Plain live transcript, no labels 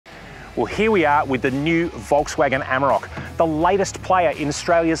Well, here we are with the new Volkswagen Amarok, the latest player in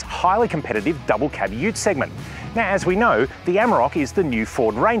Australia's highly competitive double cab ute segment. Now, as we know, the Amarok is the new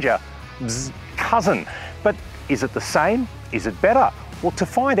Ford Ranger cousin. But is it the same? Is it better? Well, to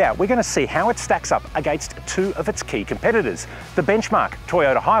find out, we're going to see how it stacks up against two of its key competitors, the benchmark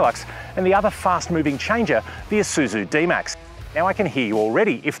Toyota Hilux and the other fast-moving changer, the Isuzu D-Max. Now, I can hear you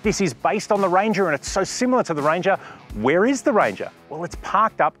already. If this is based on the Ranger and it's so similar to the Ranger, where is the Ranger? Well, it's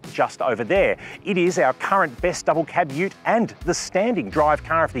parked up just over there. It is our current best double cab ute and the standing drive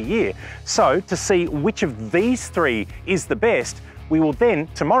car of the year. So, to see which of these three is the best, we will then,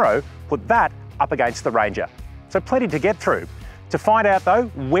 tomorrow, put that up against the Ranger. So plenty to get through. To find out though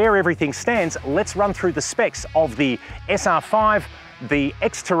where everything stands, let's run through the specs of the SR5, the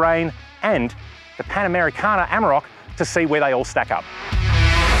X-Terrain and the Panamericana Amarok to see where they all stack up.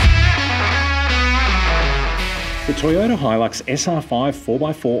 The Toyota Hilux SR5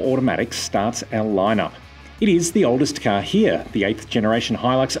 4x4 automatic starts our lineup. It is the oldest car here, the 8th generation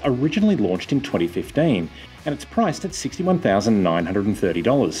Hilux originally launched in 2015, and it's priced at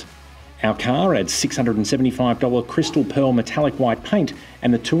 $61,930. Our car adds $675 crystal pearl metallic white paint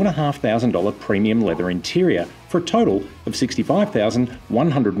and the $2,500 premium leather interior for a total of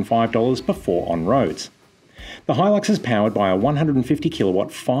 $65,105 before on roads. The Hilux is powered by a 150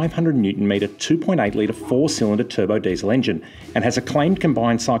 kilowatt, 500 newton metre, 2.8 litre 4-cylinder turbo diesel engine and has a claimed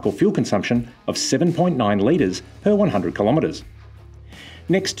combined cycle fuel consumption of 7.9 litres per 100 kilometres.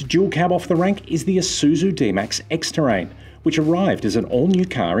 Next dual cab off the rank is the Isuzu D-Max X-Terrain, which arrived as an all-new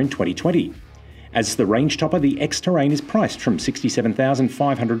car in 2020. As the range topper, the X-Terrain is priced from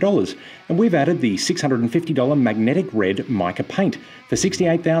 $67,500, and we've added the $650 magnetic red mica paint for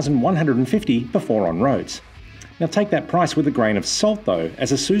 $68,150 before on roads. Now take that price with a grain of salt though,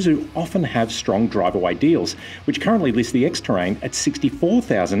 as Isuzu often have strong drive-away deals, which currently list the X-Terrain at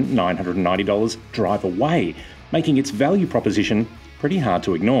 $64,990 drive-away, making its value proposition pretty hard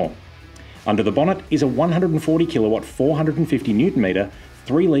to ignore. Under the bonnet is a 140 kilowatt, 450 newton metre,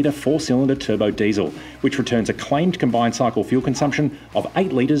 3 litre 4-cylinder turbo diesel, which returns a claimed combined cycle fuel consumption of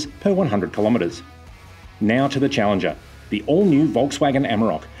 8 litres per 100 kilometres. Now to the challenger, the all-new Volkswagen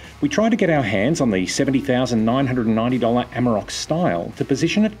Amarok. We tried to get our hands on the $70,990 Amarok style to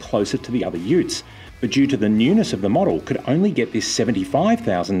position it closer to the other utes, but due to the newness of the model, could only get this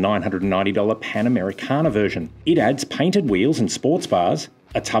 $75,990 Panamericana version. It adds painted wheels and sports bars,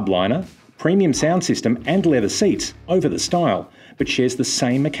 a tub liner, premium sound system and leather seats over the style, but shares the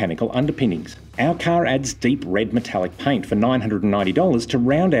same mechanical underpinnings. Our car adds deep red metallic paint for $990 to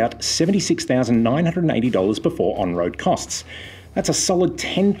round out $76,980 before on-road costs. That's a solid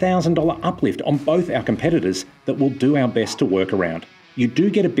 $10,000 uplift on both our competitors that we'll do our best to work around. You do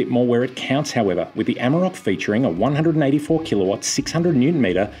get a bit more where it counts, however, with the Amarok featuring a 184 kilowatt, 600 newton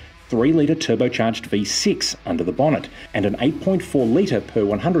metre, 3 litre turbocharged V6 under the bonnet and an 8.4 litre per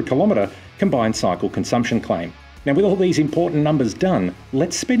 100 kilometre combined cycle consumption claim. Now, with all these important numbers done,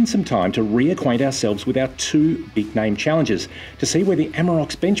 let's spend some time to reacquaint ourselves with our two big name challenges to see where the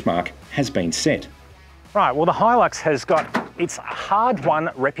Amarok's benchmark has been set. Right, well, the Hilux has got its hard-won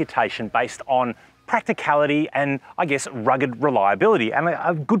reputation based on practicality and, I guess, rugged reliability. And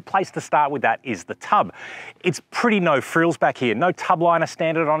a good place to start with that is the tub. It's pretty no frills back here. No tub liner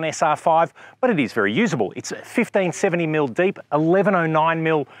standard on SR5, but it is very usable. It's 1570mm deep,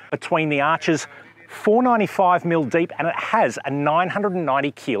 1109mm between the arches, 495mm deep, and it has a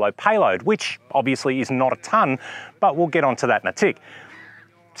 990 kilo payload, which obviously is not a ton, but we'll get onto that in a tick.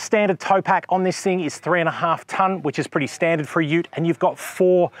 Standard tow pack on this thing is 3.5 tonne, which is pretty standard for a ute, and you've got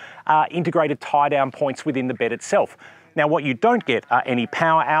 4 integrated tie-down points within the bed itself. Now, what you don't get are any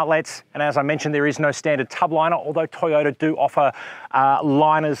power outlets, and as I mentioned, there is no standard tub liner, although Toyota do offer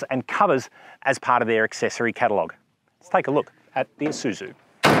liners and covers as part of their accessory catalogue. Let's take a look at the Isuzu.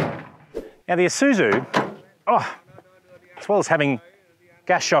 Now, the Isuzu, as well as having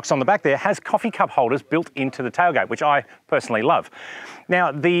gas shocks on the back there, has coffee cup holders built into the tailgate, which I personally love.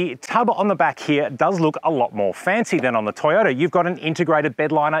 Now, the tub on the back here does look a lot more fancy than on the Toyota. You've got an integrated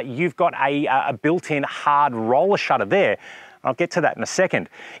bed liner, you've got a built-in hard roller shutter there. I'll get to that in a second.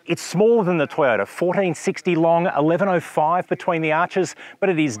 It's smaller than the Toyota, 1460 long, 1105 between the arches, but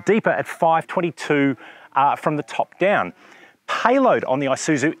it is deeper at 522 from the top down. Payload on the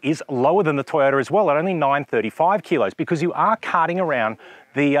Isuzu is lower than the Toyota as well, at only 935 kilos, because you are carting around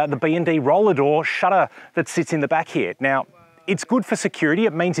the B&D roller door shutter that sits in the back here. Now, it's good for security.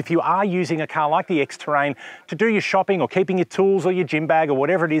 It means if you are using a car like the X-Terrain to do your shopping or keeping your tools or your gym bag or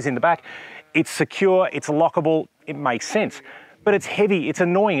whatever it is in the back, it's secure, it's lockable, it makes sense. But it's heavy, it's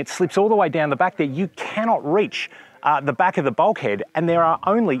annoying, it slips all the way down the back there. You cannot reach the back of the bulkhead, and there are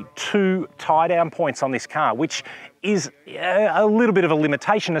only 2 tie-down points on this car, which is a little bit of a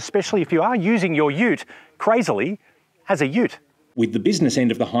limitation, especially if you are using your ute, crazily, as a ute. With the business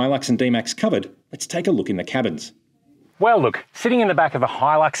end of the Hilux and D-Max covered, let's take a look in the cabins. Well, look, sitting in the back of a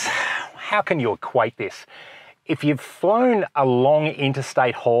Hilux, how can you equate this? If you've flown a long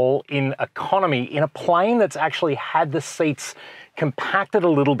interstate haul in economy, in a plane that's actually had the seats compacted a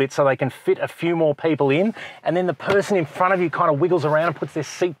little bit so they can fit a few more people in, and then the person in front of you kind of wiggles around and puts their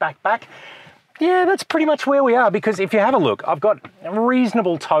seat back, yeah, that's pretty much where we are, because if you have a look, I've got a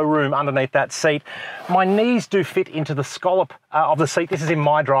reasonable toe room underneath that seat. My knees do fit into the scallop of the seat. This is in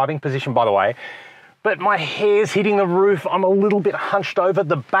my driving position, by the way. But my hair's hitting the roof. I'm a little bit hunched over.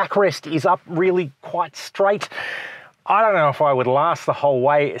 The backrest is up really quite straight. I don't know if I would last the whole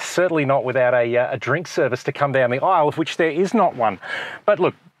way, certainly not without a drink service to come down the aisle, of which there is not one. But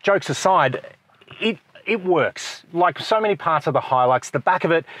look, jokes aside, it works. Like so many parts of the Hilux, the back of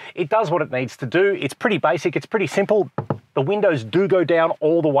it, it does what it needs to do. It's pretty basic, it's pretty simple. The windows do go down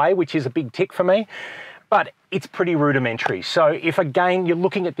all the way, which is a big tick for me. But it's pretty rudimentary. So if again you're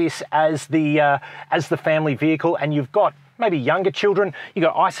looking at this as the family vehicle, and you've got maybe younger children, you've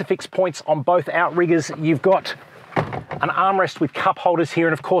got Isofix points on both outriggers, you've got an armrest with cup holders here,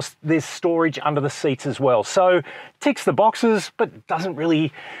 and of course there's storage under the seats as well. So ticks the boxes, but doesn't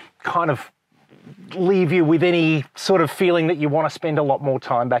really kind of leave you with any sort of feeling that you want to spend a lot more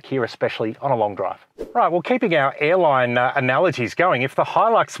time back here, especially on a long drive. Right, well, keeping our airline analogies going, if the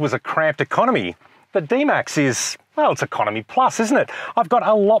Hilux was a cramped economy, the D-Max is, well, it's economy plus, isn't it? I've got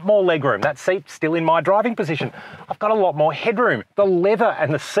a lot more legroom. That seat's still in my driving position. I've got a lot more headroom. The leather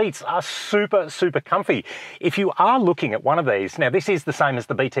and the seats are super, super comfy. If you are looking at one of these, now this is the same as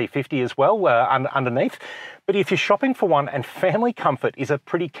the BT50 as well, underneath, but if you're shopping for one and family comfort is a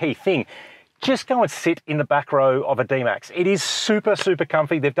pretty key thing, just go and sit in the back row of a D-Max. It is super, super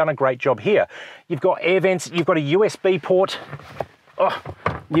comfy. They've done a great job here. You've got air vents, you've got a USB port. Oh,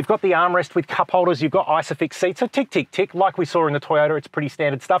 you've got the armrest with cup holders, you've got Isofix seats, so tick, tick, tick, like we saw in the Toyota, it's pretty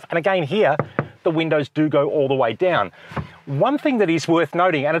standard stuff. And again here, the windows do go all the way down. One thing that is worth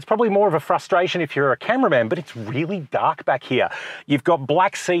noting, and it's probably more of a frustration if you're a cameraman, but it's really dark back here. You've got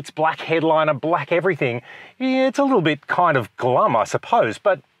black seats, black headliner, black everything. Yeah, it's a little bit kind of glum, I suppose,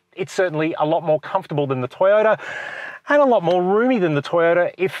 but it's certainly a lot more comfortable than the Toyota, and a lot more roomy than the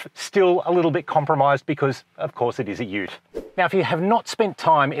Toyota, if still a little bit compromised, because of course it is a ute. Now, if you have not spent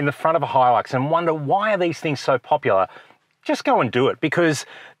time in the front of a Hilux and wonder why are these things so popular, just go and do it, because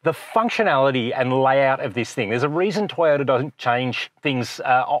the functionality and layout of this thing, there's a reason Toyota doesn't change things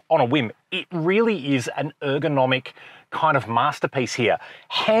on a whim. It really is an ergonomic kind of masterpiece here.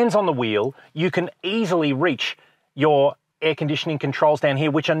 Hands on the wheel, you can easily reach your air conditioning controls down here,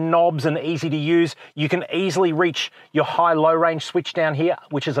 which are knobs and easy to use. You can easily reach your high-low range switch down here,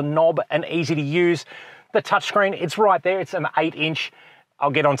 which is a knob and easy to use. The touchscreen, it's right there. It's an 8-inch. I'll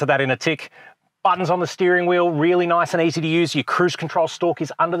get onto that in a tick. Buttons on the steering wheel, really nice and easy to use. Your cruise control stalk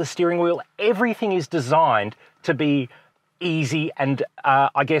is under the steering wheel. Everything is designed to be easy and,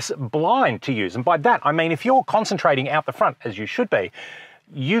 I guess, blind to use. And by that, I mean if you're concentrating out the front, as you should be,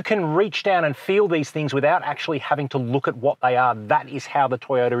 you can reach down and feel these things without actually having to look at what they are. That is how the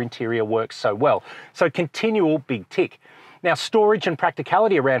Toyota interior works so well. So continual big tick. Now, storage and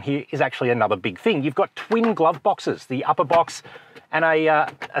practicality around here is actually another big thing. You've got twin glove boxes, the upper box and a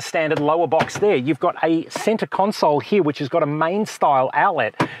standard lower box there. You've got a center console here, which has got a main style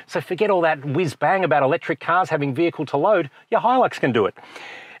outlet. So forget all that whiz bang about electric cars having vehicle to load. Your Hilux can do it.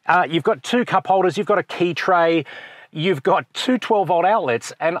 You've got 2 cup holders. You've got a key tray. You've got 2 12-volt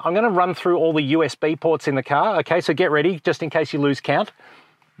outlets, and I'm going to run through all the USB ports in the car. Okay, so get ready, just in case you lose count.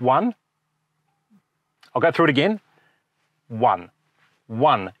 1. I'll go through it again. 1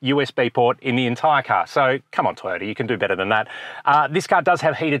 USB port in the entire car. So come on, Toyota, you can do better than that. This car does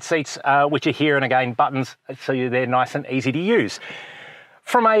have heated seats, which are here, and again, buttons, so they're nice and easy to use.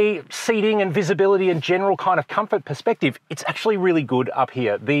 From a seating and visibility and general kind of comfort perspective, it's actually really good up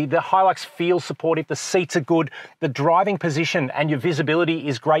here. The Hilux feels supportive, the seats are good, the driving position and your visibility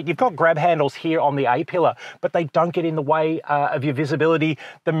is great. You've got grab handles here on the A-pillar, but they don't get in the way of your visibility.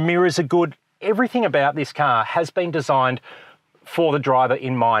 The mirrors are good. Everything about this car has been designed for the driver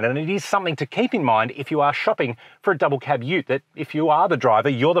in mind, and it is something to keep in mind if you are shopping for a double cab ute, that if you are the driver,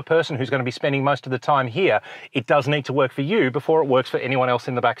 you're the person who's going to be spending most of the time here. It does need to work for you before it works for anyone else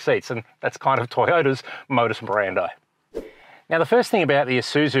in the back seats, and that's kind of Toyota's modus operandi. Now, the first thing about the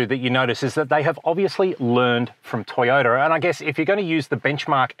Isuzu that you notice is that they have obviously learned from Toyota. And I guess if you're going to use the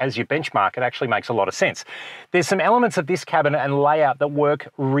benchmark as your benchmark, it actually makes a lot of sense. There's some elements of this cabin and layout that work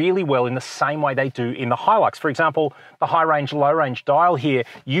really well in the same way they do in the Hilux. For example, the high range, low range dial here,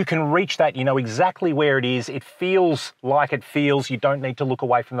 you can reach that, you know exactly where it is. It feels like it feels. You don't need to look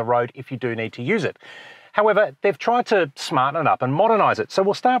away from the road if you do need to use it. However, they've tried to smarten it up and modernise it. So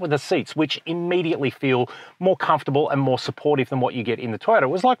we'll start with the seats, which immediately feel more comfortable and more supportive than what you get in the Toyota.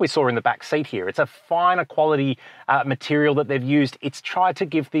 It was like we saw in the back seat here. It's a finer quality material that they've used. It's tried to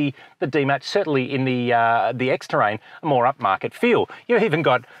give the D-Match, certainly in the X-Terrain, a more upmarket feel. You've even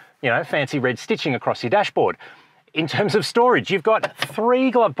got, you know, fancy red stitching across your dashboard. In terms of storage, you've got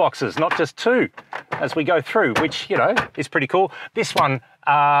 3 glove boxes, not just 2, as we go through, which, you know, is pretty cool. This one,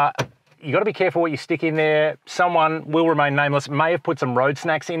 you got to be careful what you stick in there. Someone, will remain nameless, may have put some road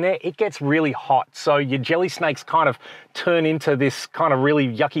snacks in there. It gets really hot, so your jelly snakes kind of turn into this kind of really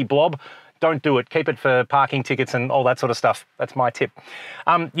yucky blob. Don't do it. Keep it for parking tickets and all that sort of stuff. That's my tip.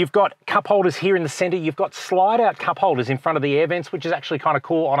 You've got cup holders here in the center. You've got slide-out cup holders in front of the air vents, which is actually kind of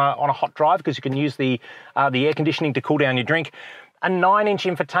cool on a hot drive because you can use the air conditioning to cool down your drink. A 9-inch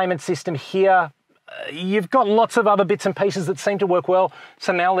infotainment system here. You've got lots of other bits and pieces that seem to work well.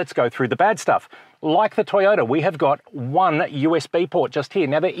 So now let's go through the bad stuff. Like the Toyota, we have got one USB port just here.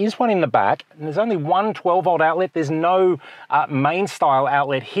 Now there is one in the back, and there's only one 12-volt outlet. There's no main style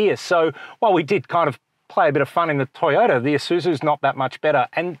outlet here. So while we did kind of play a bit of fun in the Toyota, the Isuzu's not that much better.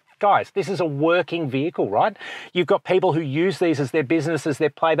 And guys, this is a working vehicle, right? You've got people who use these as their business, as their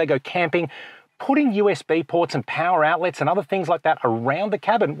play. They go camping. Putting USB ports and power outlets and other things like that around the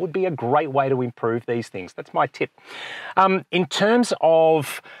cabin would be a great way to improve these things. That's my tip. In terms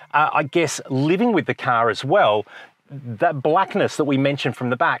of, I guess, living with the car as well, that blackness that we mentioned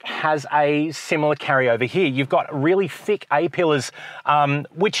from the back has a similar carryover here. You've got really thick A-pillars,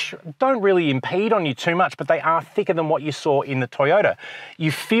 which don't really impede on you too much, but they are thicker than what you saw in the Toyota.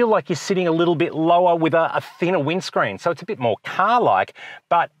 You feel like you're sitting a little bit lower with a thinner windscreen, so it's a bit more car-like.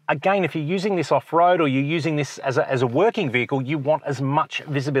 But again, if you're using this off-road or you're using this as a working vehicle, you want as much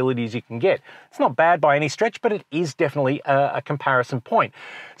visibility as you can get. It's not bad by any stretch, but it is definitely a comparison point.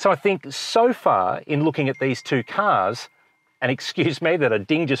 So I think so far in looking at these two cars, and excuse me that a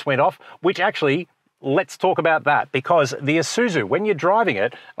ding just went off, which actually, let's talk about that, because the Isuzu, when you're driving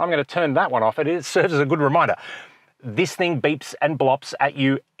it, I'm going to turn that one off, it serves as a good reminder. This thing beeps and blops at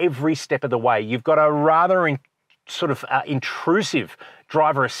you every step of the way. You've got a rather intrusive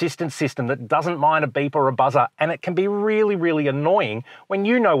driver assistance system that doesn't mind a beep or a buzzer, and it can be really, really annoying when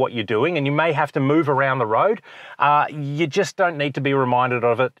you know what you're doing and you may have to move around the road. You just don't need to be reminded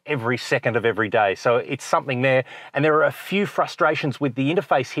of it every second of every day. So it's something there, and there are a few frustrations with the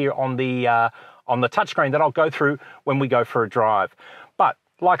interface here on the touchscreen that I'll go through when we go for a drive. But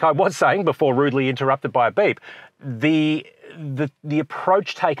like I was saying before, rudely interrupted by a beep, the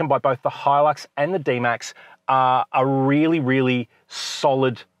approach taken by both the Hilux and the D-Max are really, really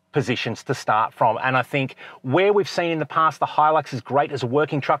solid positions to start from. And I think where we've seen in the past, the Hilux is great as a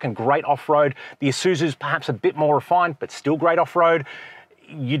working truck and great off-road. The Isuzu's perhaps a bit more refined, but still great off-road.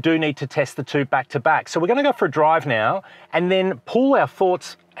 You do need to test the two back to back. So we're going to go for a drive now and then pull our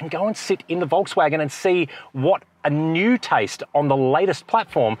thoughts and go and sit in the Volkswagen and see what a new taste on the latest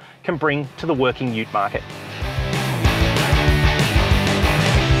platform can bring to the working ute market.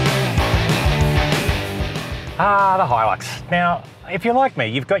 The Hilux. Now, if you're like me,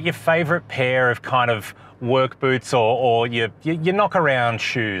 you've got your favorite pair of kind of work boots or your knock around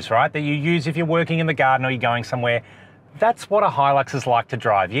shoes, right? That you use if you're working in the garden or you're going somewhere. That's what a Hilux is like to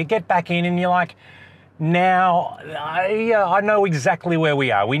drive. You get back in and you're like, now, I know exactly where we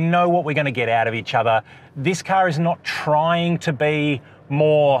are. We know what we're going to get out of each other. This car is not trying to be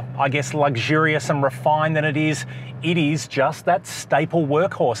more, I guess, luxurious and refined than it is. It is just that staple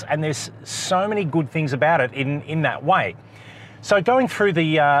workhorse, and there's so many good things about it in that way. So going through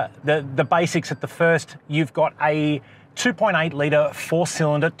the basics at the first, you've got a 2.8 litre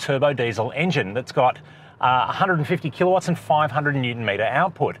 4-cylinder turbo diesel engine that's got 150 kilowatts and 500 Newton metre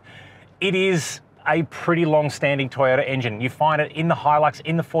output. It is a pretty long-standing Toyota engine. You find it in the Hilux,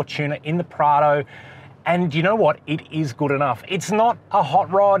 in the Fortuner, in the Prado, and you know what? It is good enough. It's not a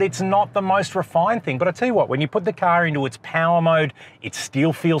hot rod, it's not the most refined thing, but I tell you what, when you put the car into its power mode, it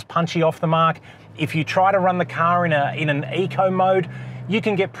still feels punchy off the mark. If you try to run the car in an eco mode, you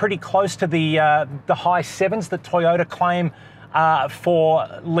can get pretty close to the high 7s that Toyota claim for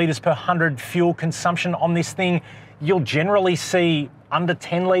litres per 100 fuel consumption on this thing. You'll generally see under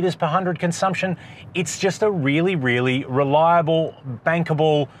 10 litres per 100 consumption. It's just a really, really reliable,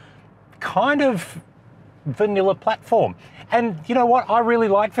 bankable, kind of vanilla platform. And you know what? I really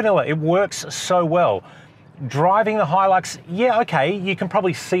like vanilla. It works so well. Driving the Hilux, yeah, okay, you can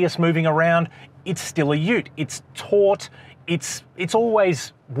probably see us moving around. It's still a ute. It's taut. It's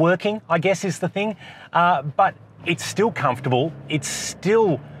always working, I guess is the thing. But it's still comfortable. It's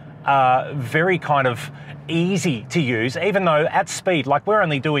still very kind of easy to use, even though at speed, like we're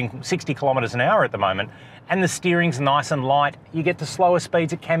only doing 60 kilometers an hour at the moment, and the steering's nice and light. You get to slower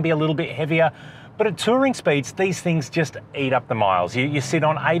speeds, it can be a little bit heavier, but at touring speeds, these things just eat up the miles. You sit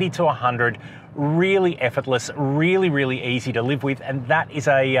on 80 to 100, really effortless, really, really easy to live with, and that is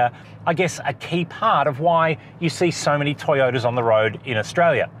I guess, a key part of why you see so many Toyotas on the road in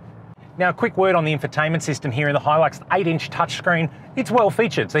Australia. Now, a quick word on the infotainment system here in the Hilux. The 8-inch touchscreen, it's well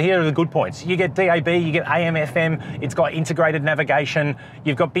featured. So here are the good points. You get DAB, you get AM, FM, it's got integrated navigation,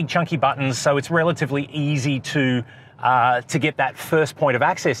 you've got big chunky buttons, so it's relatively easy to get that first point of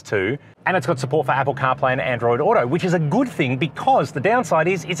access to. And it's got support for Apple CarPlay and Android Auto, which is a good thing because the downside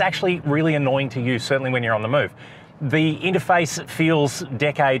is it's actually really annoying to use, certainly when you're on the move. The interface feels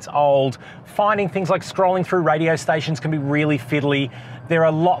decades old. Finding things like scrolling through radio stations can be really fiddly. There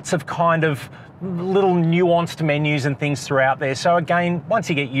are lots of kind of little nuanced menus and things throughout there. So again, once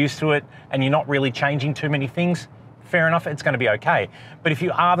you get used to it and you're not really changing too many things, fair enough, it's going to be okay. But if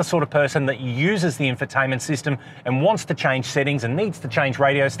you are the sort of person that uses the infotainment system and wants to change settings and needs to change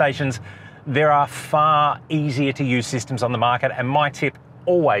radio stations, there are far easier to use systems on the market. And my tip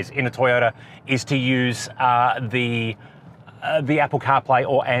always in a Toyota is to use the Apple CarPlay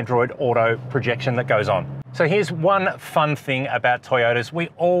or Android Auto projection that goes on. So here's one fun thing about Toyotas. We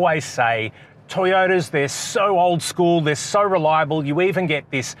always say Toyotas, they're so old school, they're so reliable. You even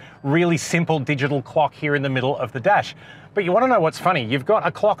get this really simple digital clock here in the middle of the dash. But you want to know what's funny? You've got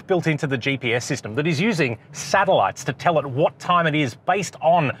a clock built into the GPS system that is using satellites to tell it what time it is based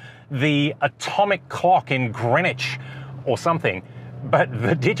on the atomic clock in Greenwich or something. But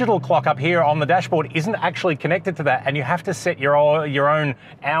the digital clock up here on the dashboard isn't actually connected to that, and you have to set your own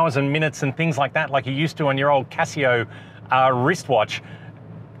hours and minutes and things like that, like you used to on your old Casio wristwatch.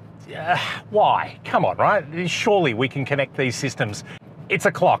 Why? Come on, right? Surely we can connect these systems. It's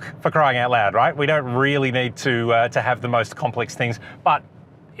a clock, for crying out loud, right? We don't really need to have the most complex things, but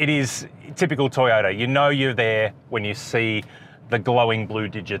it is typical Toyota. You know you're there when you see the glowing blue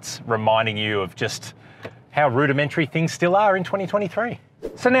digits reminding you of just how rudimentary things still are in 2023.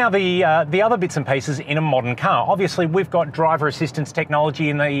 So now the other bits and pieces in a modern car. Obviously, we've got driver assistance technology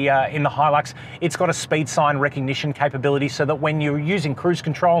in the Hilux. It's got a speed sign recognition capability so that when you're using cruise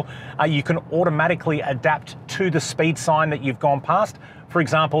control, you can automatically adapt to the speed sign that you've gone past. For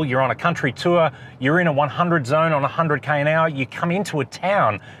example, you're on a country tour, you're in a 100 zone on 100k an hour, you come into a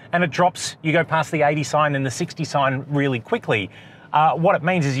town and it drops, you go past the 80 sign and the 60 sign really quickly. What it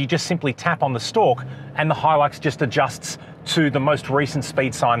means is you just simply tap on the stalk and the Hilux just adjusts to the most recent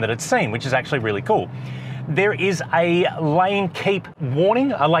speed sign that it's seen, which is actually really cool. There is a lane keep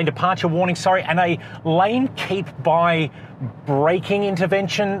warning, a lane departure warning, sorry, and a lane keep by braking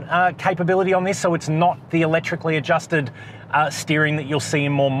intervention capability on this, so it's not the electrically adjusted steering that you'll see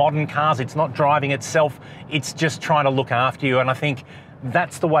in more modern cars. It's not driving itself, it's just trying to look after you, and I think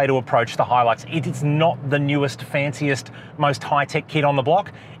that's the way to approach the Hilux. It is not the newest, fanciest, most high-tech kit on the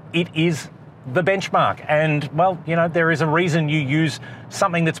block. It is the benchmark. And, well, you know, there is a reason you use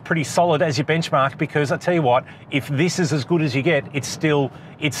something that's pretty solid as your benchmark, because I tell you what, if this is as good as you get, it's still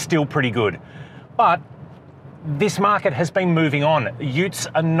pretty good. But this market has been moving on. Utes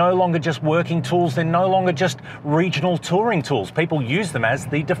are no longer just working tools. They're no longer just regional touring tools. People use them as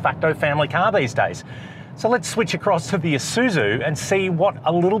the de facto family car these days. So let's switch across to the Isuzu and see what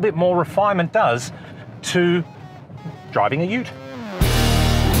a little bit more refinement does to driving a ute.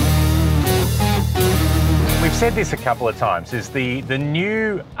 We've said this a couple of times, is the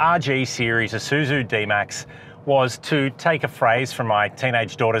new RG series Isuzu D-Max was, to take a phrase from my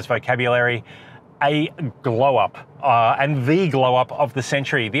teenage daughter's vocabulary, a glow-up, and the glow-up of the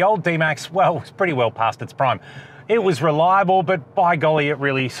century. The old D-Max, well, was pretty well past its prime. It was reliable, but by golly, it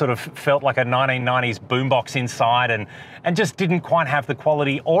really sort of felt like a 1990s boombox inside, and just didn't quite have the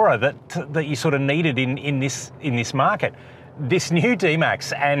quality aura that you sort of needed in this market. This new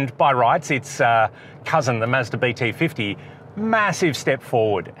D-Max, and by rights its cousin, the Mazda BT50, massive step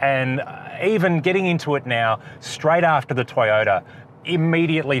forward, and even getting into it now, straight after the Toyota,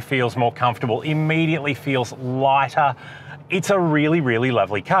 immediately feels more comfortable, immediately feels lighter. It's a really, really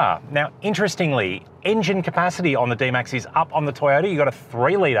lovely car. Now, interestingly, engine capacity on the D-Max is up on the Toyota. You've got a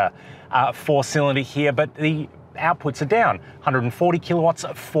 3-litre 4-cylinder here, but the outputs are down. 140 kilowatts,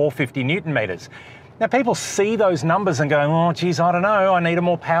 450 Newton meters. Now, people see those numbers and go, oh, geez, I don't know, I need a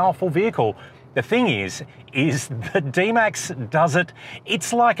more powerful vehicle. The thing is the D-Max does it.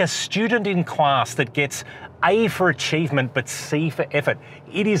 It's like a student in class that gets A for achievement but C for effort.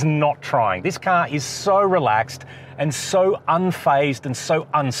 It is not trying. This car is so relaxed and so unfazed and so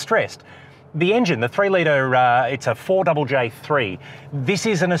unstressed. The engine, the 3-litre, it's a 4JJ3. This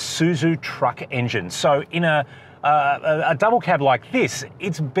is an Isuzu truck engine. So in a double cab like this,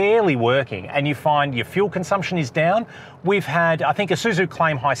 it's barely working, and you find your fuel consumption is down. We've had, I think Isuzu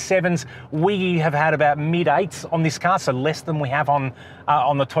claim high 7s. We have had about mid 8s on this car, so less than we have on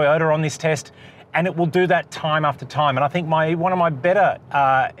the Toyota on this test. And it will do that time after time. And I think one of my better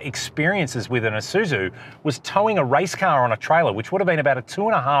experiences with an Isuzu was towing a race car on a trailer, which would have been about a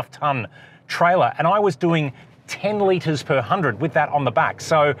 2.5 ton trailer. And I was doing 10 litres per 100 with that on the back.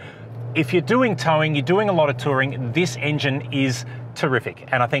 So if you're doing towing, you're doing a lot of touring, this engine is terrific.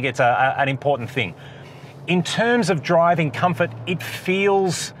 And I think it's an important thing. In terms of driving comfort, it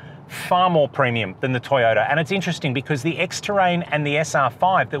feels far more premium than the Toyota. And it's interesting because the X-Terrain and the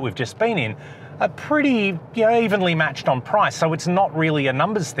SR5 that we've just been in are pretty evenly matched on price, so it's not really a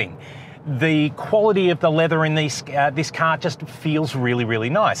numbers thing. The quality of the leather in this car just feels really, really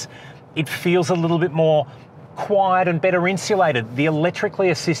nice. It feels a little bit more quiet and better insulated. The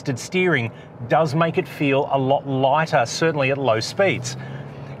electrically assisted steering does make it feel a lot lighter, certainly at low speeds.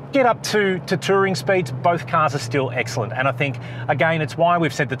 Get up to touring speeds, both cars are still excellent. And I think, again, it's why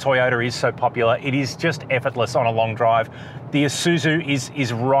we've said the Toyota is so popular. It is just effortless on a long drive. The Isuzu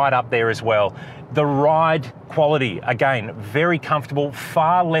is right up there as well. The ride quality, again, very comfortable,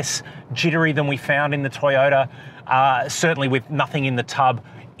 far less jittery than we found in the Toyota, certainly with nothing in the tub.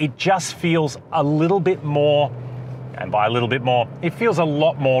 It just feels a little bit more, and by a little bit more, it feels a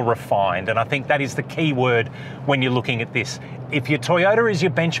lot more refined. And I think that is the key word when you're looking at this. If your Toyota is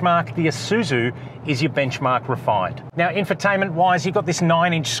your benchmark, the Isuzu is your benchmark refined. Now, infotainment-wise, you've got this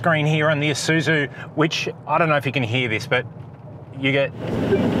 9-inch screen here on the Isuzu, which, I don't know if you can hear this, but you get...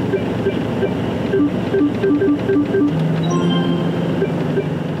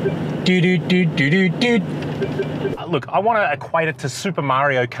 Look, I want to equate it to Super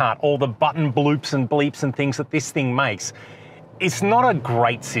Mario Kart, all the button bloops and bleeps and things that this thing makes. It's not a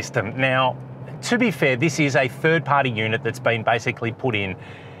great system. Now, to be fair, this is a third-party unit that's been basically put in.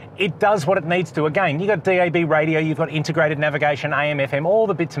 It does what it needs to. Again, you've got DAB radio, you've got integrated navigation, AM, FM, all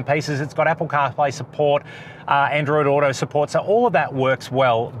the bits and pieces. It's got Apple CarPlay support, Android Auto support, so all of that works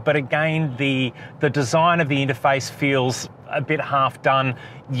well. But again, the design of the interface feels a bit half done.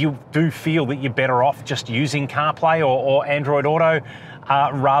 You do feel that you're better off just using CarPlay or Android Auto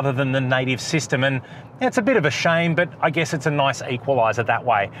rather than the native system. And it's a bit of a shame, but I guess it's a nice equalizer that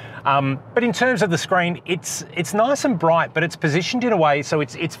way. But in terms of the screen, it's nice and bright, but it's positioned in a way so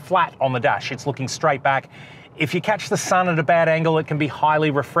it's flat on the dash. It's looking straight back. If you catch the sun at a bad angle, it can be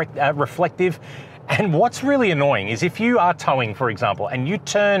highly reflective. And what's really annoying is if you are towing, for example, and you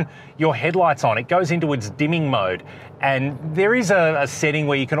turn your headlights on, it goes into its dimming mode. And there is a setting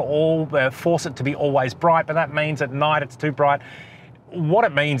where you can force it to be always bright, but that means at night it's too bright. What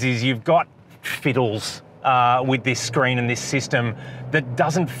it means is you've got fiddles with this screen and this system that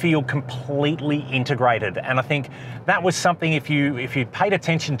doesn't feel completely integrated. And I think that was something, if you paid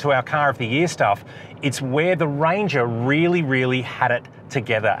attention to our Car of the Year stuff, it's where the Ranger really, really had it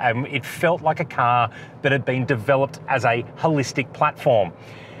together. It felt like a car that had been developed as a holistic platform.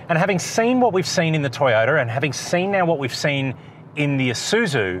 And having seen what we've seen in the Toyota and having seen now what we've seen in the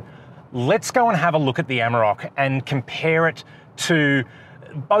Isuzu, let's go and have a look at the Amarok and compare it to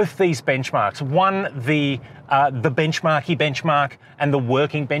both these benchmarks. One, the benchmarky benchmark and the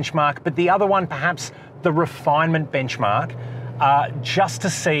working benchmark, but the other one, perhaps the refinement benchmark, just to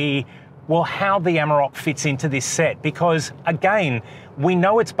see, well, how the Amarok fits into this set. Because again, we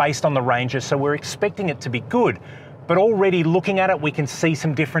know it's based on the Ranger, so we're expecting it to be good. But already looking at it, we can see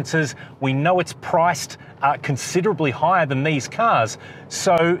some differences. We know it's priced considerably higher than these cars,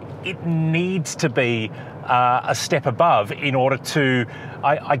 so it needs to be a step above in order to,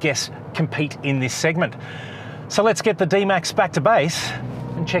 I guess, compete in this segment. So let's get the D-Max back to base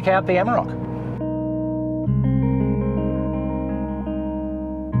and check out the Amarok.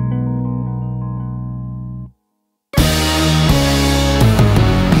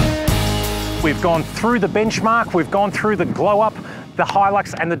 We've gone through the benchmark, we've gone through the glow-up. The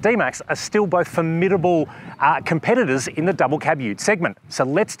Hilux and the D-Max are still both formidable competitors in the double cab ute segment. So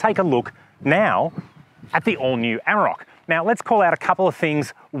let's take a look now at the all-new Amarok. Now let's call out a couple of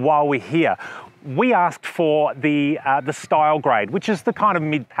things while we're here. we asked for the style grade, which is the kind of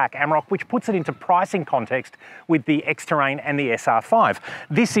mid-pack Amarok, which puts it into pricing context with the X-Terrain and the SR5.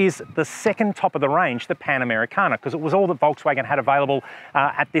 This is the second top of the range, the Pan Americana, because it was all that Volkswagen had available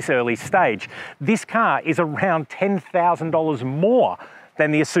at this early stage. This car is around $10,000 more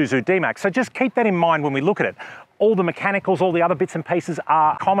than the Isuzu D-Max, so just keep that in mind when we look at it. All the mechanicals, all the other bits and pieces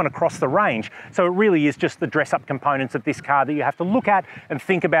are common across the range. So it really is just the dress-up components of this car that you have to look at and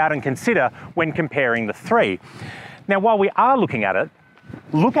think about and consider when comparing the three. Now, while we are looking at it,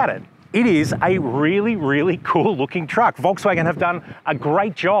 look at it. It is a really, really cool looking truck. Volkswagen have done a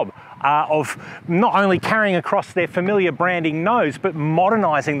great job of not only carrying across their familiar branding nose, but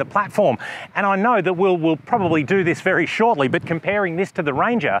modernising the platform. And I know that we'll probably do this very shortly, but comparing this to the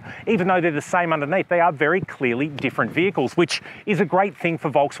Ranger, even though they're the same underneath, they are very clearly different vehicles, which is a great thing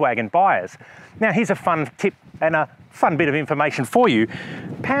for Volkswagen buyers. Now, here's a fun tip and a fun bit of information for you.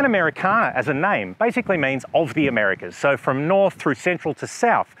 Pan Americana as a name basically means of the Americas, so from north through central to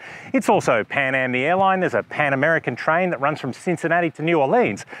south. It's also Pan Am, the airline. There's a Pan American train that runs from Cincinnati to New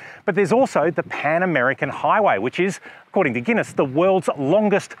Orleans. But there's also the Pan American Highway, which is, according to Guinness, the world's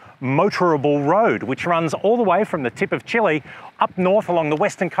longest motorable road, which runs all the way from the tip of Chile up north along the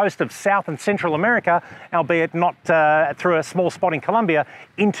western coast of South and Central America, albeit not through a small spot in Colombia,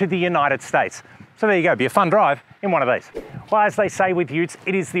 into the United States. So there you go, be a fun drive in one of these. Well, as they say with utes,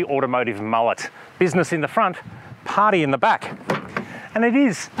 it is the automotive mullet. Business in the front, party in the back. And it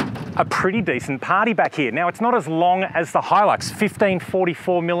is a pretty decent party back here. Now, it's not as long as the Hilux,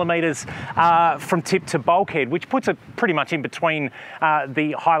 1544 millimeters from tip to bulkhead, which puts it pretty much in between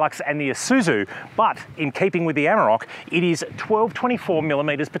the Hilux and the Isuzu. But in keeping with the Amarok, it is 1224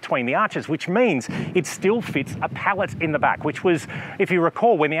 millimeters between the arches, which means it still fits a pallet in the back, which was, if you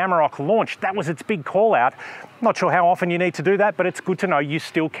recall, when the Amarok launched, that was its big call out. Not sure how often you need to do that, but it's good to know you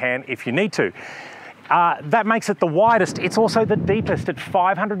still can if you need to. That makes it the widest. It's also the deepest at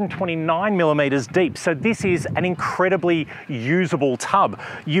 529 millimeters deep. So this is an incredibly usable tub.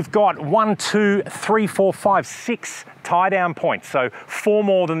 You've got 1, 2, 3, 4, 5, 6 tie-down points. So 4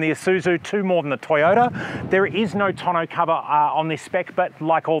 more than the Isuzu, 2 more than the Toyota. There is no tonneau cover on this spec, but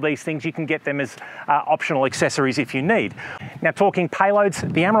like all these things, you can get them as optional accessories if you need. Now, talking payloads,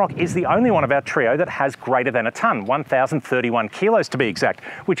 the Amarok is the only one of our trio that has greater than a ton, 1,031 kilos to be exact,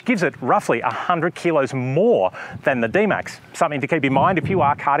 which gives it roughly 100 kilos more than the D-Max. Something to keep in mind if you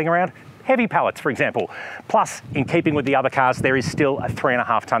are carting around heavy pallets, for example. Plus, in keeping with the other cars, there is still a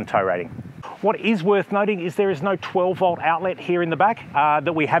 3.5 ton tow rating. What is worth noting is there is no 12-volt outlet here in the back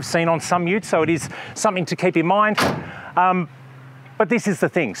that we have seen on some utes, so it is something to keep in mind. But this is the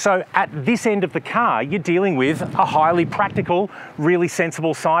thing. So at this end of the car, you're dealing with a highly practical, really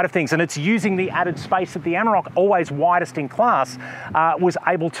sensible side of things. And it's using the added space that the Amarok, always widest in class, was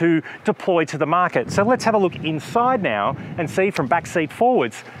able to deploy to the market. So let's have a look inside now and see from back seat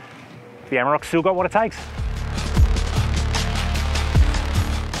forwards, the Amarok's still got what it takes.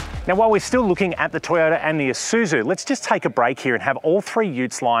 Now, while we're still looking at the Toyota and the Isuzu, let's just take a break here and have all 3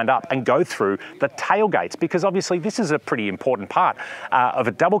 utes lined up and go through the tailgates, because obviously this is a pretty important part of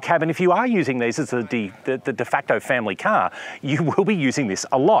a double cab. And if you are using these as the de facto family car, you will be using this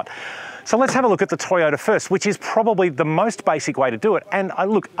a lot. So let's have a look at the Toyota first, which is probably the most basic way to do it. And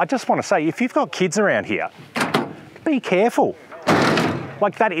look, I just want to say, if you've got kids around here, be careful.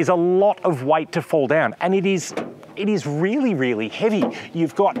 Like, that is a lot of weight to fall down, and it is really, really heavy.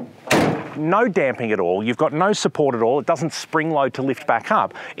 You've got no damping at all. You've got no support at all. It doesn't spring load to lift back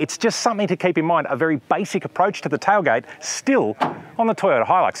up. It's just something to keep in mind, a very basic approach to the tailgate still on the Toyota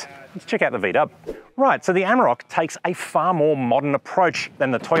Hilux. Let's check out the V-dub. Right, so the Amarok takes a far more modern approach than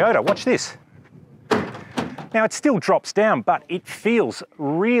the Toyota. Watch this. Now, it still drops down, but it feels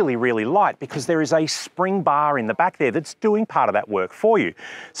really, really light because there is a spring bar in the back there that's doing part of that work for you.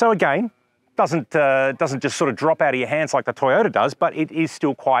 So again, doesn't just sort of drop out of your hands like the Toyota does, but it is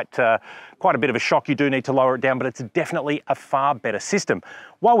still quite a bit of a shock. You do need to lower it down, but it's definitely a far better system.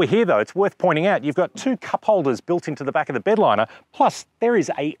 While we're here though, it's worth pointing out, you've got 2 cup holders built into the back of the bedliner, plus there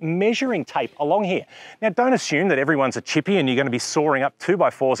is a measuring tape along here. Now, don't assume that everyone's a chippy and you're going to be soaring up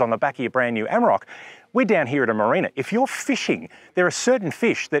 2x4s on the back of your brand new Amarok. We're down here at a marina. If you're fishing, there are certain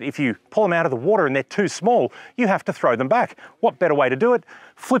fish that if you pull them out of the water and they're too small, you have to throw them back. What better way to do it?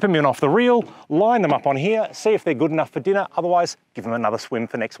 Flip them in off the reel, line them up on here, see if they're good enough for dinner. Otherwise, give them another swim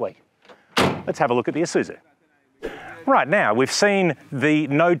for next week. Let's have a look at the Isuzu. Right, now, we've seen the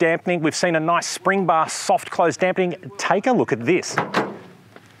no dampening. We've seen a nice spring bar, soft close dampening. Take a look at this.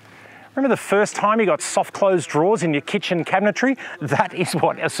 Remember the first time you got soft close drawers in your kitchen cabinetry? That is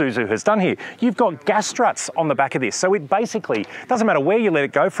what Isuzu has done here. You've got gas struts on the back of this, so it basically, doesn't matter where you let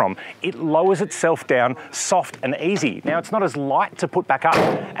it go from, it lowers itself down soft and easy. Now, it's not as light to put back up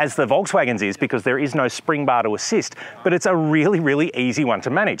as the Volkswagen's is because there is no spring bar to assist, but it's a really, really easy one to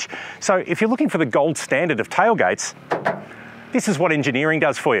manage. So if you're looking for the gold standard of tailgates, this is what engineering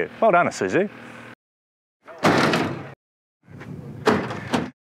does for you. Well done, Isuzu.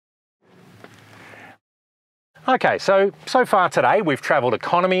 Okay, so far today we've travelled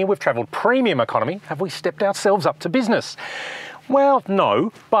economy, we've travelled premium economy. Have we stepped ourselves up to business? Well,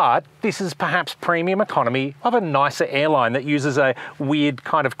 no, but this is perhaps premium economy of a nicer airline that uses a weird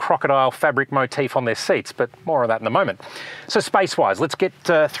kind of crocodile fabric motif on their seats, but more of that in a moment. So space-wise, let's get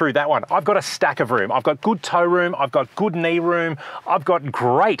through that one. I've got a stack of room. I've got good toe room, I've got good knee room, I've got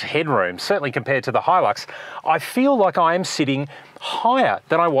great headroom, certainly compared to the Hilux. I feel like I am sitting higher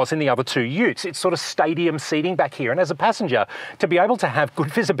than I was in the other two utes. It's sort of stadium seating back here, and as a passenger, to be able to have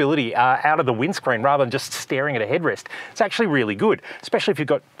good visibility out of the windscreen rather than just staring at a headrest, it's actually really good, especially if you've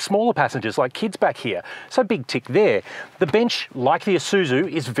got smaller passengers like kids back here. So big tick there. The bench, like the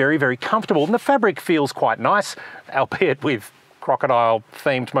Isuzu, is very, very comfortable, and the fabric feels quite nice, albeit with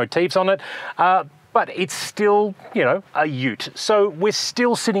crocodile-themed motifs on it. But it's still, you know, a ute. So we're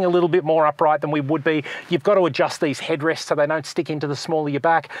still sitting a little bit more upright than we would be. You've got to adjust these headrests so they don't stick into the small of your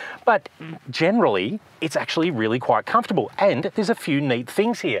back. But generally, it's actually really quite comfortable. And there's a few neat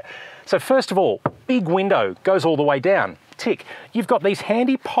things here. So first of all, big window goes all the way down. Tick. You've got these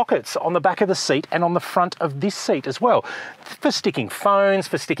handy pockets on the back of the seat and on the front of this seat as well. For sticking phones,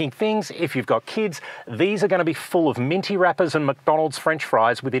 for sticking things. If you've got kids, these are going to be full of minty wrappers and McDonald's French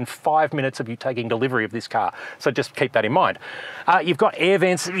fries within 5 minutes of you taking delivery of this car. So just keep that in mind. You've got air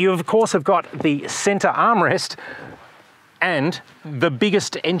vents. You, of course, have got the center armrest. And the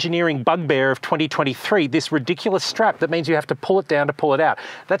biggest engineering bugbear of 2023, this ridiculous strap that means you have to pull it down to pull it out.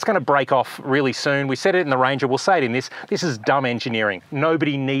 That's going to break off really soon. We said it in the Ranger, we'll say it in this. This is dumb engineering.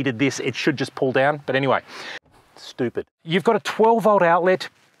 Nobody needed this. It should just pull down. But anyway, stupid. You've got a 12-volt outlet,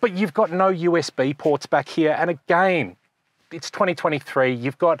 but you've got no USB ports back here. And again, it's 2023.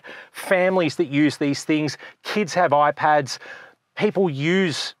 You've got families that use these things. Kids have iPads. People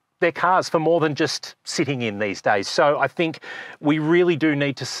use their cars for more than just sitting in these days. So I think we really do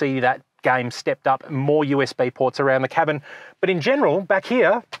need to see that game stepped up, more USB ports around the cabin. But in general, back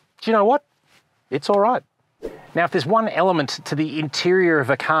here, do you know what? It's all right. Now, if there's one element to the interior of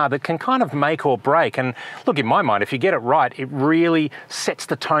a car that can kind of make or break, and look, in my mind, if you get it right, it really sets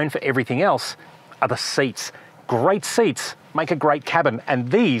the tone for everything else, are the seats. Great seats make a great cabin,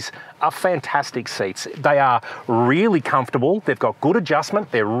 and these are fantastic seats. They are really comfortable, they've got good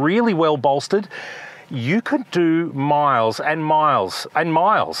adjustment, they're really well bolstered. You could do miles and miles and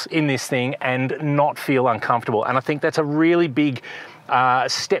miles in this thing and not feel uncomfortable, and I think that's a really big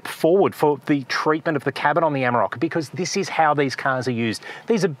step forward for the treatment of the cabin on the Amarok, because this is how these cars are used.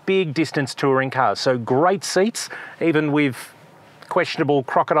 These are big distance touring cars, so great seats, even with questionable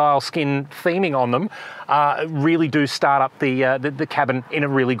crocodile skin theming on them, really do start up the cabin in a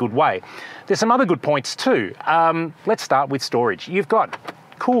really good way. There's some other good points too. Let's start with storage. You've got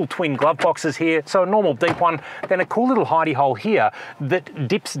cool twin glove boxes here, so a normal deep one, then a cool little hidey hole here that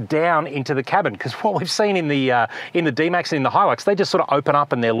dips down into the cabin, because what we've seen in the D-Max and in the Hilux, they just sort of open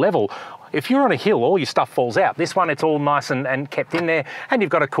up and they're level. If you're on a hill, all your stuff falls out. This one, it's all nice and kept in there, and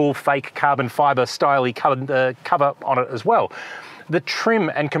you've got a cool fake carbon fibre styly cover on it as well. The trim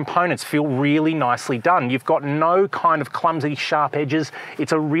and components feel really nicely done. You've got no kind of clumsy, sharp edges.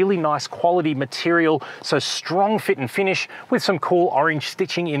 It's a really nice quality material, so strong fit and finish with some cool orange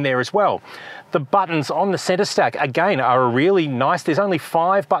stitching in there as well. The buttons on the center stack, again, are really nice. There's only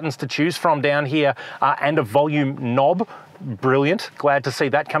 5 buttons to choose from down here and a volume knob. Brilliant. Glad to see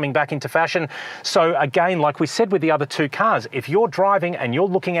that coming back into fashion. So again, like we said with the other two cars, if you're driving and you're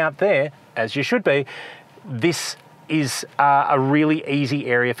looking out there, as you should be, this is a really easy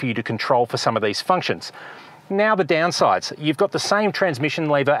area for you to control for some of these functions. Now the downsides. You've got the same transmission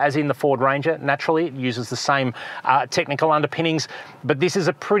lever as in the Ford Ranger. Naturally, it uses the same technical underpinnings, but this is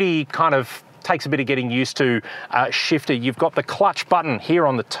a pretty kind of takes a bit of getting used to shifter. You've got the clutch button here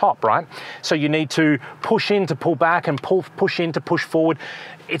on the top, right? So you need to push in to pull back and push in to push forward.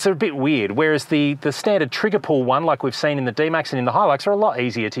 It's a bit weird, whereas the standard trigger pull one, like we've seen in the D-Max and in the Hilux, are a lot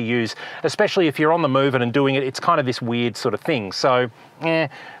easier to use, especially if you're on the move and doing it. It's kind of this weird sort of thing. So,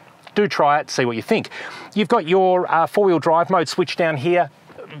 do try it, see what you think. You've got your 4-wheel drive mode switch down here.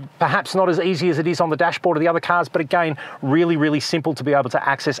 Perhaps not as easy as it is on the dashboard of the other cars, but again, really, really simple to be able to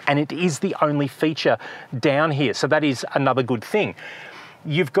access, and it is the only feature down here, so that is another good thing.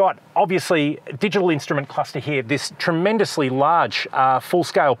 You've got, obviously, digital instrument cluster here, this tremendously large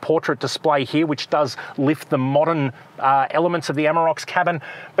full-scale portrait display here, which does lift the modern elements of the Amarok's cabin,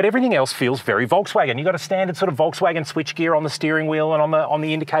 but everything else feels very Volkswagen. You've got a standard sort of Volkswagen switchgear on the steering wheel and on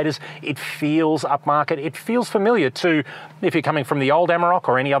the indicators. It feels upmarket. It feels familiar to, if you're coming from the old Amarok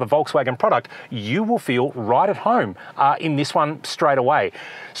or any other Volkswagen product, you will feel right at home in this one straight away.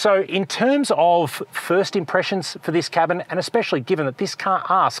 So in terms of first impressions for this cabin, and especially given that this car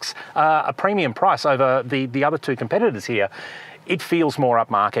asks a premium price over the other two competitors here, it feels more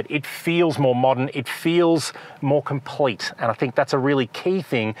upmarket, it feels more modern, it feels more complete. And I think that's a really key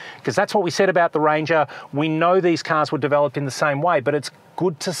thing, because that's what we said about the Ranger. We know these cars were developed in the same way, but it's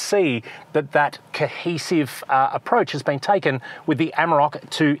good to see that that cohesive approach has been taken with the Amarok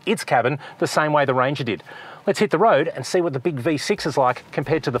to its cabin the same way the Ranger did. Let's hit the road and see what the big V6 is like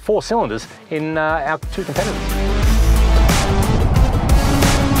compared to the 4 cylinders in our two competitors.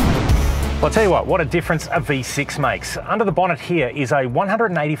 Well, I'll tell you what a difference a V6 makes. Under the bonnet here is a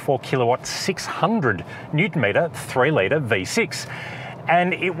 184 kilowatt, 600 Newton meter, 3 litre V6.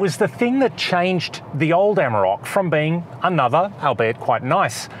 And it was the thing that changed the old Amarok from being another, albeit quite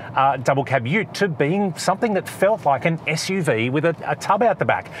nice, double cab ute to being something that felt like an SUV with a tub out the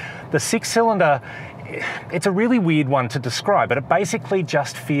back. The 6-cylinder, it's a really weird one to describe, but it basically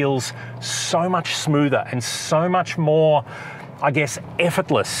just feels so much smoother and so much more, I guess,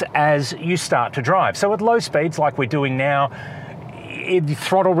 effortless as you start to drive. So at low speeds like we're doing now, the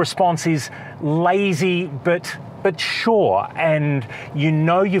throttle response is lazy but sure, and you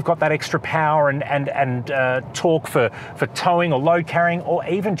know you've got that extra power and torque for towing or load carrying, or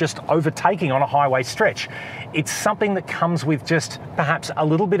even just overtaking on a highway stretch. It's something that comes with just perhaps a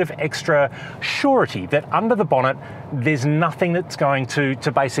little bit of extra surety that under the bonnet there's nothing that's going to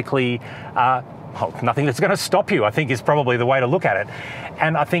basically nothing that's going to stop you, I think, is probably the way to look at it.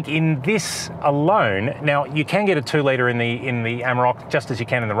 And I think in this alone, now you can get a 2 litre in the Amarok just as you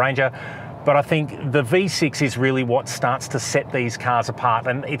can in the Ranger, but I think the V6 is really what starts to set these cars apart,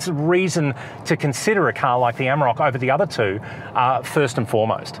 and it's a reason to consider a car like the Amarok over the other two first and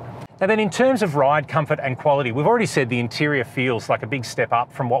foremost. Now then, in terms of ride, comfort and quality, we've already said the interior feels like a big step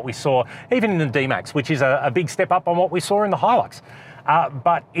up from what we saw even in the D-Max, which is a big step up on what we saw in the Hilux.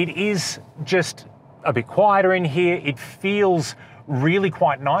 But it is just a bit quieter in here. It feels really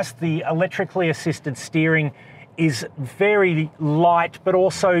quite nice. The electrically assisted steering is very light, but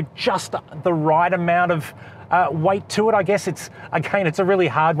also just the right amount of weight to it. I guess it's a really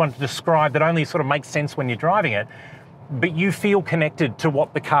hard one to describe that only sort of makes sense when you're driving it. But you feel connected to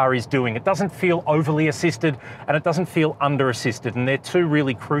what the car is doing. It doesn't feel overly assisted and it doesn't feel under assisted. And they're two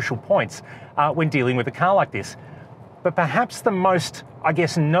really crucial points when dealing with a car like this. But perhaps the most, I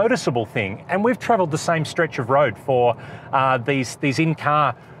guess, noticeable thing, and we've travelled the same stretch of road for these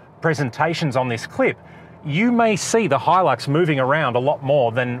in-car presentations on this clip, you may see the Hilux moving around a lot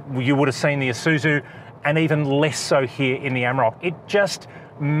more than you would have seen the Isuzu, and even less so here in the Amarok. It just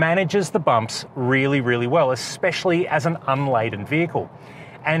manages the bumps really, really well, especially as an unladen vehicle.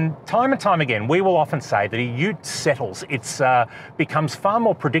 And time again, we will often say that a ute settles. It becomes far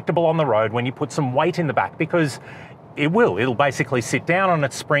more predictable on the road when you put some weight in the back, because it'll basically sit down on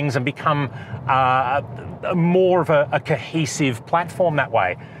its springs and become more of a cohesive platform that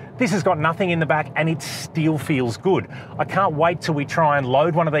way. This has got nothing in the back and it still feels good. I can't wait till we try and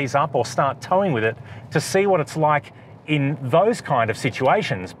load one of these up or start towing with it to see what it's like in those kind of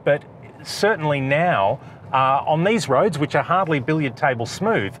situations. But certainly now, on these roads, which are hardly billiard table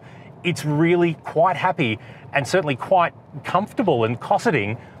smooth, it's really quite happy and certainly quite comfortable and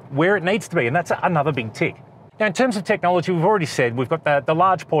cosseting where it needs to be, and that's another big tick. Now, in terms of technology, we've already said we've got the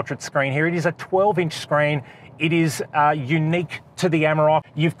large portrait screen here. It is a 12-inch screen. It is unique to the Amarok.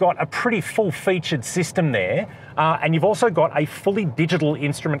 You've got a pretty full-featured system there, and you've also got a fully digital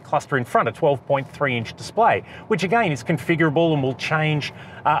instrument cluster in front, a 12.3-inch display, which again is configurable and will change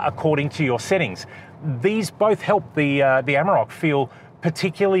according to your settings. These both help the Amarok feel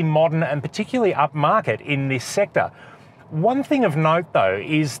particularly modern and particularly upmarket in this sector. One thing of note, though,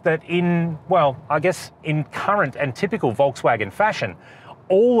 is that in current and typical Volkswagen fashion,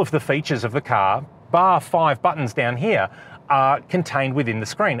 all of the features of the car, bar 5 buttons down here, are contained within the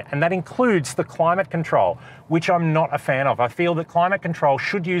screen, and that includes the climate control, which I'm not a fan of. I feel that climate control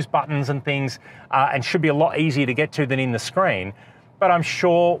should use buttons and things and should be a lot easier to get to than in the screen. But I'm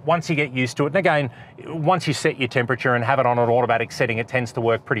sure once you get used to it, and again, once you set your temperature and have it on an automatic setting, it tends to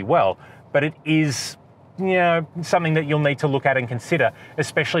work pretty well. But it is, you know, something that you'll need to look at and consider,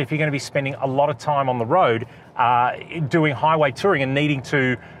 especially if you're going to be spending a lot of time on the road doing highway touring and needing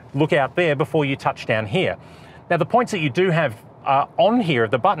to look out there before you touch down here. Now, the points that you do have on here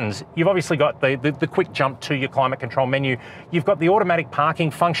of the buttons, you've obviously got the quick jump to your climate control menu. You've got the automatic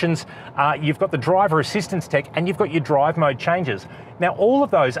parking functions, you've got the driver assistance tech, and you've got your drive mode changes. Now, all of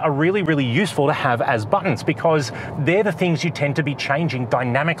those are really, really useful to have as buttons because they're the things you tend to be changing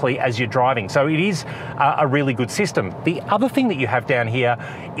dynamically as you're driving. So it is a really good system. The other thing that you have down here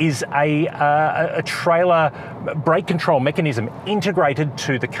is a trailer brake control mechanism integrated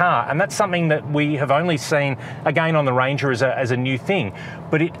to the car. And that's something that we have only seen, again, on the Ranger as a new thing.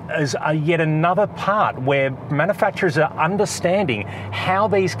 But it is yet another part where manufacturers are understanding how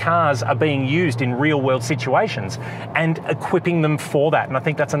these cars are being used in real world situations and equipping them for that. And I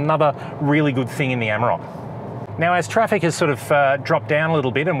think that's another really good thing in the Amarok. Now, as traffic has sort of dropped down a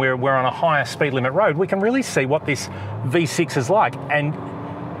little bit and we're on a higher speed limit road, we can really see what this V6 is like. And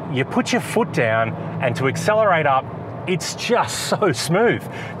you put your foot down and to accelerate up, it's just so smooth.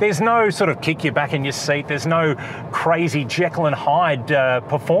 There's no sort of kick you back in your seat. There's no crazy Jekyll and Hyde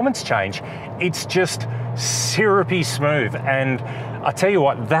performance change. It's just syrupy smooth. And I tell you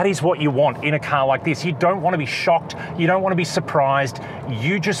what, that is what you want in a car like this. You don't want to be shocked. You don't want to be surprised.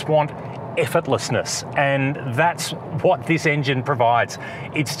 You just want effortlessness, and that's what this engine provides.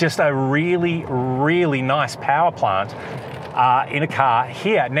 It's just a really, really nice power plant in a car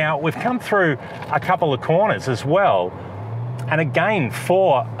here. Now, we've come through a couple of corners as well, and again,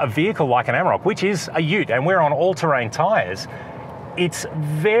 for a vehicle like an Amarok, which is a ute, and we're on all-terrain tyres, it's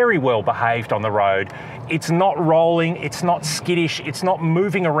very well behaved on the road. It's not rolling, it's not skittish, it's not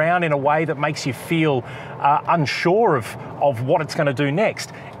moving around in a way that makes you feel unsure of what it's going to do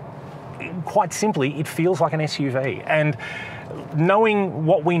next. Quite simply, it feels like an SUV. And knowing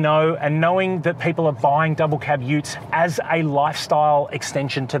what we know and knowing that people are buying double cab utes as a lifestyle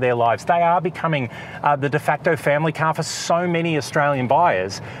extension to their lives, they are becoming the de facto family car for so many Australian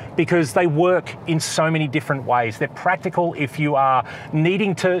buyers because they work in so many different ways. They're practical if you are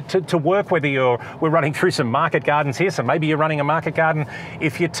needing to work, whether we're running through some market gardens here, so maybe you're running a market garden.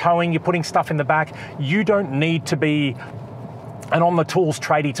 If you're towing, you're putting stuff in the back, you don't need to be an on-the-tools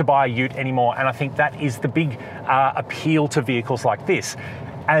tradie to buy a ute anymore. And I think that is the big appeal to vehicles like this.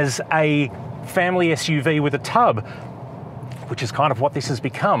 As a family SUV with a tub, which is kind of what this has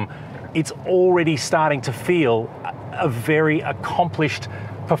become, it's already starting to feel a very accomplished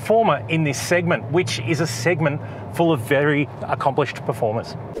performer in this segment, which is a segment full of very accomplished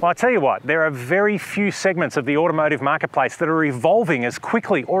performers. Well, I tell you what, there are very few segments of the automotive marketplace that are evolving as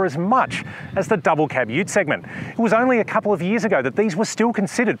quickly or as much as the double cab ute segment. It was only a couple of years ago that these were still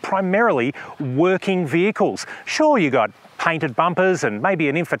considered primarily working vehicles. Sure, you got painted bumpers and maybe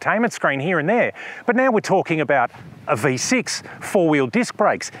an infotainment screen here and there, but now we're talking about a V6, four-wheel disc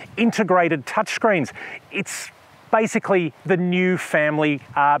brakes, integrated touchscreens. It's basically the new family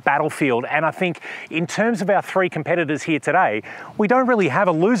battlefield. And I think in terms of our three competitors here today, we don't really have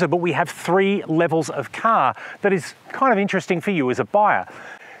a loser, but we have three levels of car that is kind of interesting for you as a buyer.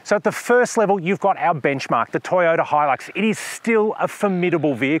 So at the first level, you've got our benchmark, the Toyota Hilux. It is still a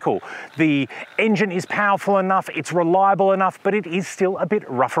formidable vehicle. The engine is powerful enough, it's reliable enough, but it is still a bit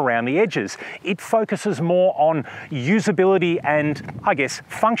rough around the edges. It focuses more on usability and, I guess,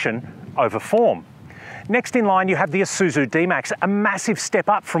 function over form. Next in line, you have the Isuzu D-Max, a massive step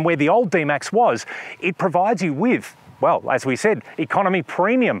up from where the old D-Max was. It provides you with, well, as we said, economy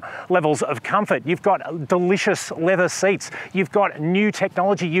premium levels of comfort. You've got delicious leather seats. You've got new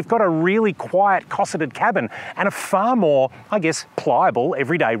technology. You've got a really quiet, cosseted cabin and a far more, I guess, pliable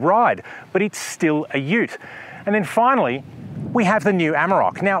everyday ride. But it's still a ute. And then finally, we have the new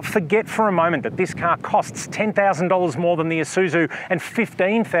Amarok. Now, forget for a moment that this car costs $10,000 more than the Isuzu and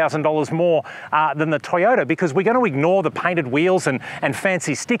 $15,000 more than the Toyota, because we're going to ignore the painted wheels and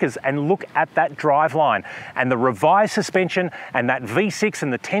fancy stickers and look at that driveline and the revised suspension and that V6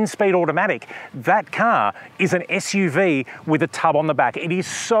 and the 10-speed automatic. That car is an SUV with a tub on the back. It is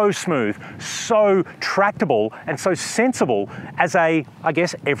so smooth, so tractable, and so sensible as a, I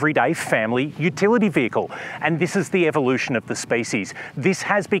guess, everyday family utility vehicle. And this is the evolution of the species. This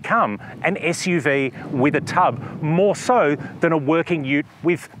has become an SUV with a tub, more so than a working ute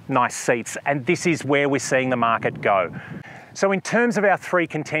with nice seats. And this is where we're seeing the market go. So in terms of our three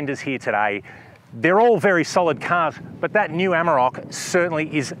contenders here today, they're all very solid cars, but that new Amarok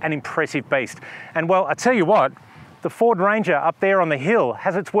certainly is an impressive beast. And well, I tell you what, the Ford Ranger up there on the hill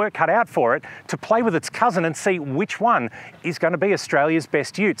has its work cut out for it to play with its cousin and see which one is going to be Australia's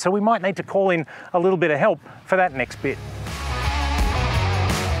best ute. So we might need to call in a little bit of help for that next bit.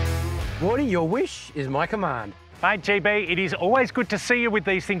 Wardy, your wish is my command. Mate, GB, it is always good to see you with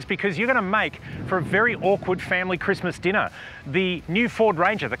these things because you're going to make for a very awkward family Christmas dinner. The new Ford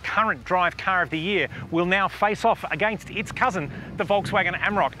Ranger, the current drive car of the year, will now face off against its cousin, the Volkswagen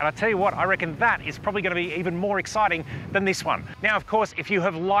Amarok. And I tell you what, I reckon that is probably going to be even more exciting than this one. Now, of course, if you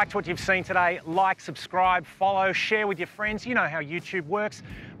have liked what you've seen today, like, subscribe, follow, share with your friends. You know how YouTube works.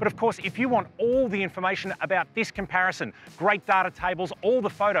 But of course, if you want all the information about this comparison, great data tables, all the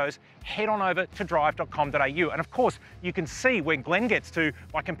photos, head on over to Drive.com.au. And of course, you can see where Glenn gets to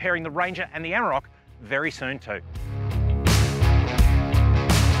by comparing the Ranger and the Amarok very soon too.